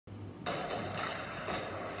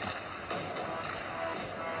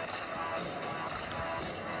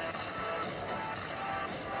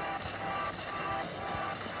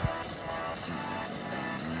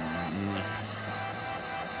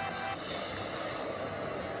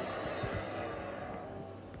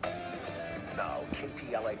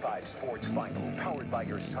KTLA 5 Sports Final, powered by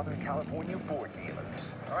your Southern California Ford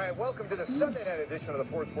dealers. All right, welcome to the Sunday night edition of the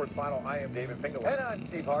Ford Sports Final. I am David Pingle. And I'm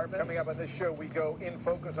Steve Hartman. Coming up on this show, we go in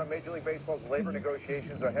focus on Major League Baseball's labor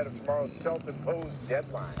negotiations ahead of tomorrow's self-imposed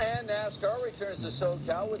deadline. And NASCAR returns to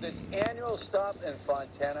SoCal with its annual stop in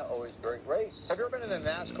Fontana Owisburg race. Have you ever been in a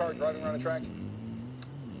NASCAR driving around a track?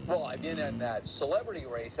 Well, I've been in that celebrity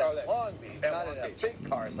race at Long Beach, not in a big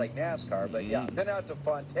cars like NASCAR, but yeah, been out to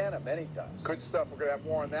Fontana many times. Good stuff. We're going to have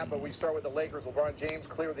more on that, but we start with the Lakers. LeBron James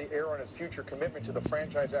cleared the air on his future commitment to the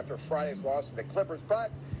franchise after Friday's loss to the Clippers,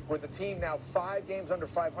 but with the team now 5 games under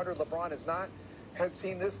 500, LeBron has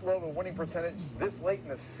seen this low of a winning percentage this late in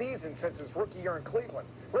the season since his rookie year in Cleveland.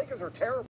 Lakers are terrible.